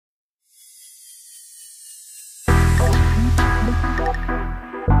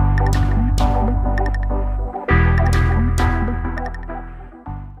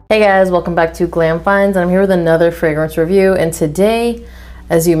Hey guys, welcome back to Glam Finds, and I'm here with another fragrance review. And today,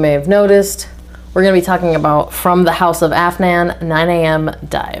 as you may have noticed, we're going to be talking about From the House of Afnan 9AM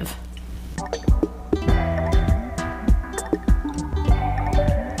Dive.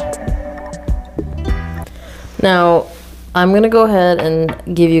 Now, I'm going to go ahead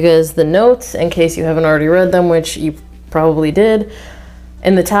and give you guys the notes in case you haven't already read them, which you probably did.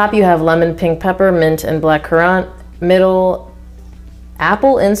 In the top, you have lemon, pink pepper, mint, and black currant. Middle,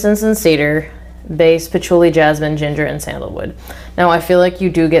 apple, incense, and cedar. Base, patchouli, jasmine, ginger, and sandalwood. Now, I feel like you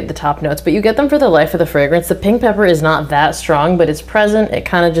do get the top notes, but you get them for the life of the fragrance. The pink pepper is not that strong, but it's present. It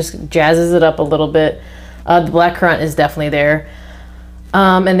kind of just jazzes it up a little bit. The black currant is definitely there.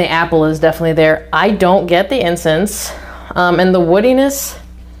 And the apple is definitely there. I don't get the incense. And the woodiness,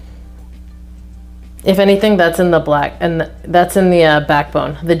 if anything, that's in the black, and that's in the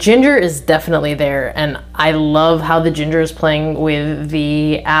backbone. The ginger is definitely there, and I love how the ginger is playing with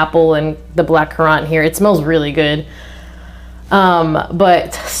the apple and the black currant here. It smells really good.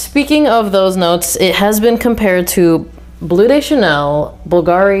 But speaking of those notes, it has been compared to Bleu de Chanel,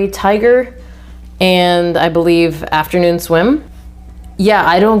 Bulgari, Tiger, and I believe Afternoon Swim. Yeah,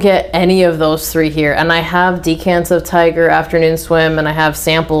 I don't get any of those three here, and I have decants of Tiger, Afternoon Swim, and I have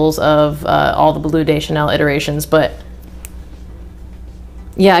samples of all the Bleu de Chanel iterations, but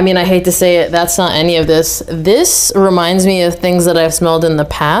yeah, I mean, I hate to say it, that's not any of this. This reminds me of things that I've smelled in the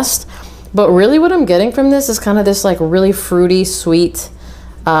past, but really what I'm getting from this is kind of this like really fruity, sweet,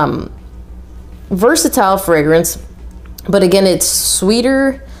 versatile fragrance, but again, it's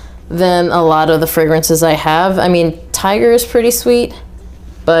sweeter than a lot of the fragrances I have. I mean, Tiger is pretty sweet,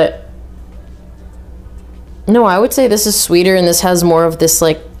 but no, I would say this is sweeter, and this has more of this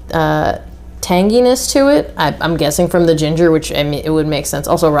like tanginess to it. I'm guessing from the ginger, which I mean, it would make sense.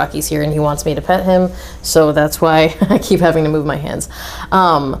 Also, Rocky's here and he wants me to pet him, so that's why I keep having to move my hands.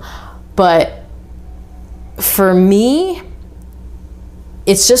 But for me,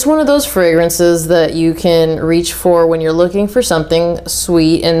 it's just one of those fragrances that you can reach for when you're looking for something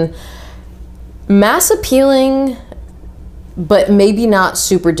sweet and mass appealing, but maybe not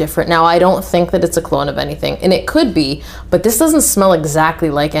super different. Now, I don't think that it's a clone of anything, and it could be, but this doesn't smell exactly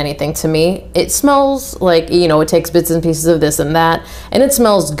like anything to me. It smells like, you know, it takes bits and pieces of this and that, and it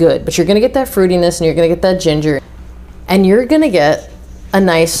smells good, but you're gonna get that fruitiness, and you're gonna get that ginger, and you're gonna get a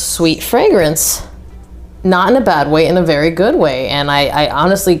nice sweet fragrance. Not in a bad way, in a very good way, and I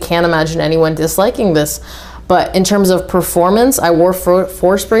honestly can't imagine anyone disliking this. But in terms of performance, I wore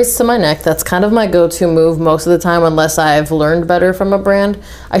four sprays to my neck. That's kind of my go-to move most of the time, unless I've learned better from a brand.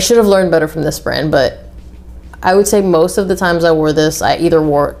 I should have learned better from this brand, but I would say most of the times I wore this, I either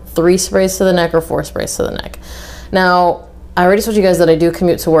wore 3 sprays to the neck or 4 sprays to the neck. Now, I already told you guys that I do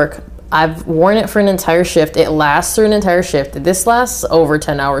commute to work. I've worn it for an entire shift. It lasts through an entire shift. This lasts over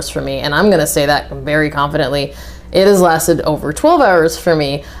 10 hours for me, and I'm gonna say that very confidently. It has lasted over 12 hours for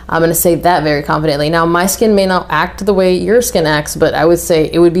me. I'm gonna say that very confidently. Now, my skin may not act the way your skin acts, but I would say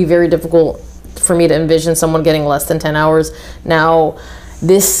it would be very difficult for me to envision someone getting less than 10 hours. Now,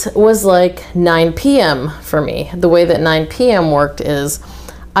 this was like 9 p.m. for me. The way that 9 p.m. worked is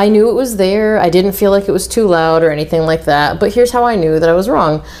I knew it was there. I didn't feel like it was too loud or anything like that, but here's how I knew that I was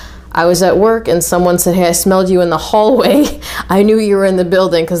wrong. I was at work and someone said, "Hey, I smelled you in the hallway." I knew you were in the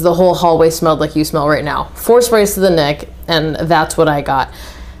building because the whole hallway smelled like you smell right now. 4 sprays to the neck, and that's what I got.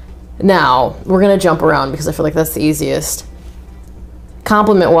 Now, we're gonna jump around because I feel like that's the easiest.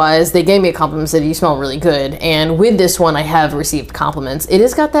 Compliment-wise, they gave me a compliment, said you smell really good, and with this one, I have received compliments. It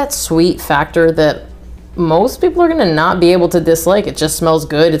has got that sweet factor that most people are gonna not be able to dislike. It just smells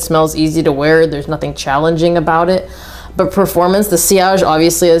good. It smells easy to wear. There's nothing challenging about it. But performance, the sillage,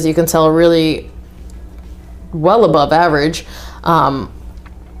 obviously, as you can tell, really well above average.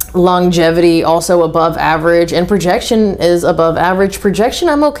 Longevity, also above average. And projection is above average. Projection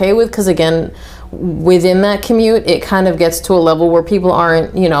I'm okay with because, again, within that commute, it kind of gets to a level where people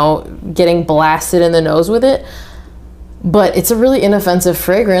aren't, you know, getting blasted in the nose with it. But it's a really inoffensive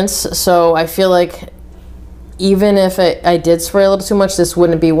fragrance, so I feel like even if I did spray a little too much, this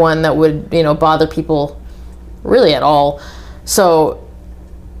wouldn't be one that would, you know, bother people really at all. So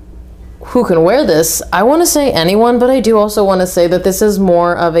who can wear this? I want to say anyone, but I do also want to say that this is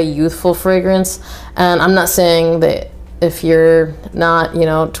more of a youthful fragrance, and I'm not saying that if you're not, you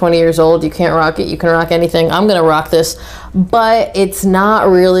know, 20 years old, you can't rock it. You can rock anything. I'm gonna rock this, but it's not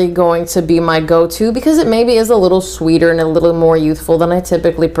really going to be my go-to because it maybe is a little sweeter and a little more youthful than I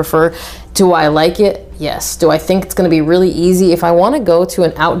typically prefer. Do I like it? Yes. Do I think it's gonna be really easy if I want to go to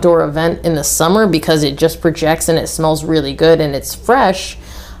an outdoor event in the summer because it just projects and it smells really good and it's fresh,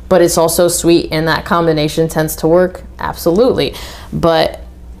 but it's also sweet, and that combination tends to work? Absolutely. But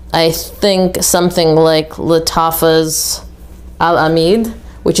I think something like Lattafa's Al Amid,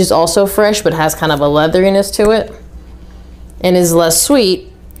 which is also fresh but has kind of a leatheriness to it and is less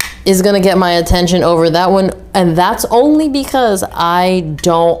sweet, is gonna get my attention over that one. And that's only because I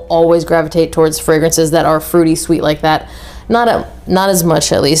don't always gravitate towards fragrances that are fruity sweet like that. Not as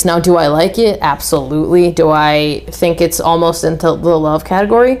much, at least. Now, do I like it? Absolutely. Do I think it's almost into the love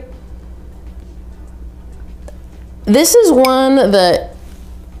category? This is one that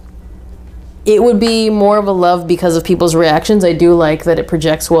it would be more of a love because of people's reactions. I do like that it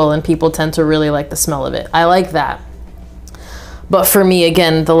projects well and people tend to really like the smell of it. I like that. But for me,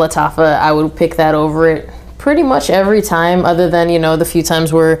 again, the Lattafa, I would pick that over it pretty much every time, other than, you know, the few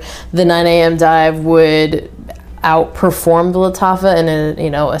times where the 9 a.m. dive would outperform the Lattafa in a, you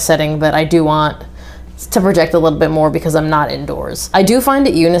know, a setting that I do want to project a little bit more because I'm not indoors. I do find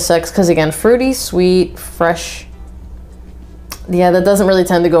it unisex because, again, fruity, sweet, fresh. Yeah, that doesn't really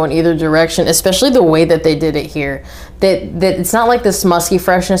tend to go in either direction, especially the way that they did it here. That it's not like this musky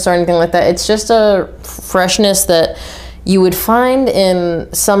freshness or anything like that. It's just a freshness that you would find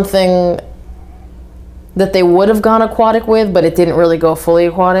in something that they would have gone aquatic with, but it didn't really go fully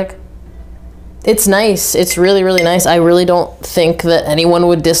aquatic. It's nice. It's really, really nice. I really don't think that anyone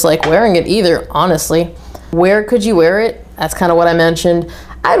would dislike wearing it either, honestly. Where could you wear it? That's kind of what I mentioned.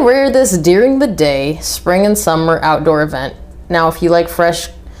 I'd wear this during the day, spring and summer outdoor event. Now, if you like fresh,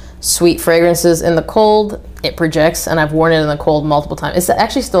 sweet fragrances in the cold, it projects, and I've worn it in the cold multiple times. It's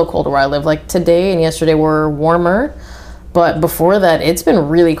actually still cold where I live. Like today and yesterday were warmer, but before that, it's been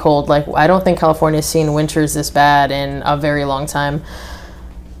really cold. Like, I don't think California's seen winters this bad in a very long time.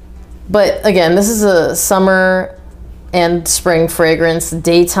 But again, this is a summer and spring fragrance,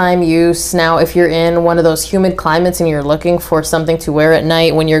 daytime use. Now, if you're in one of those humid climates and you're looking for something to wear at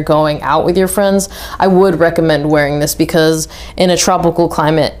night when you're going out with your friends, I would recommend wearing this because in a tropical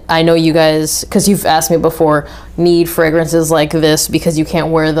climate, I know you guys, because you've asked me before, need fragrances like this because you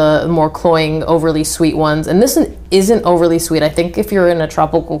can't wear the more cloying, overly sweet ones. And this isn't overly sweet. I think if you're in a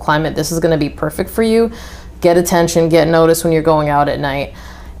tropical climate, this is going to be perfect for you. Get attention, get noticed when you're going out at night.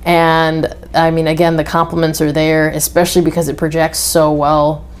 And I mean, again, the compliments are there, especially because it projects so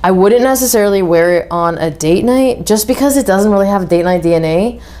well. I wouldn't necessarily wear it on a date night just because it doesn't really have date night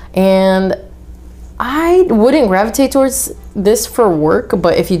DNA. And I wouldn't gravitate towards this for work,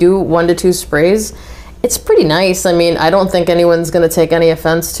 but if you do 1 to 2 sprays, it's pretty nice. I mean, I don't think anyone's going to take any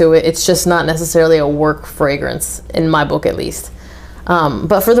offense to it. It's just not necessarily a work fragrance, in my book at least.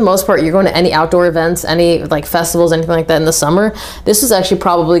 But for the most part, you're going to any outdoor events, any like festivals, anything like that in the summer, this is actually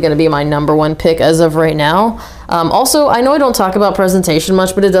probably going to be my #1 pick as of right now. Also, I know I don't talk about presentation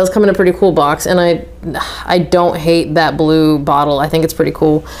much, but it does come in a pretty cool box, and I don't hate that blue bottle. I think it's pretty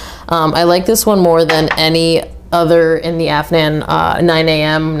cool. I like this one more than any other in the Afnan 9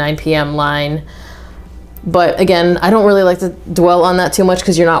 a.m., 9 p.m. line. But again, I don't really like to dwell on that too much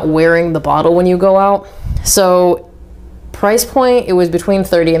because you're not wearing the bottle when you go out. So price point, it was between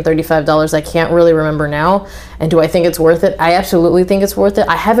 $30 and $35. I can't really remember now. And do I think it's worth it? I absolutely think it's worth it.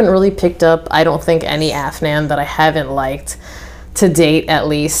 I haven't really picked up, I don't think, any Afnan that I haven't liked to date, at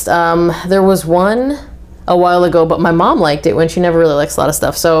least. There was one a while ago, but my mom liked it when she never really likes a lot of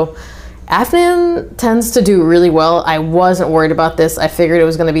stuff. So Afnan tends to do really well. I wasn't worried about this. I figured it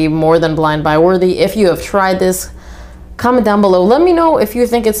was going to be more than blind buy worthy. If you have tried this, comment down below. Let me know if you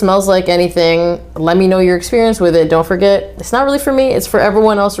think it smells like anything. Let me know your experience with it. Don't forget, it's not really for me. It's for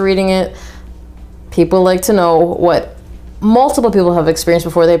everyone else reading it. People like to know what multiple people have experienced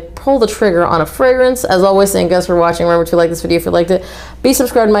before they pull the trigger on a fragrance. As always, thank you guys for watching. Remember to like this video if you liked it. Be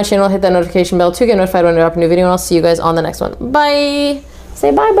subscribed to my channel. Hit that notification bell to get notified when I drop a new video. And I'll see you guys on the next one. Bye.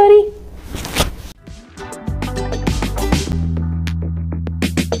 Say bye, buddy.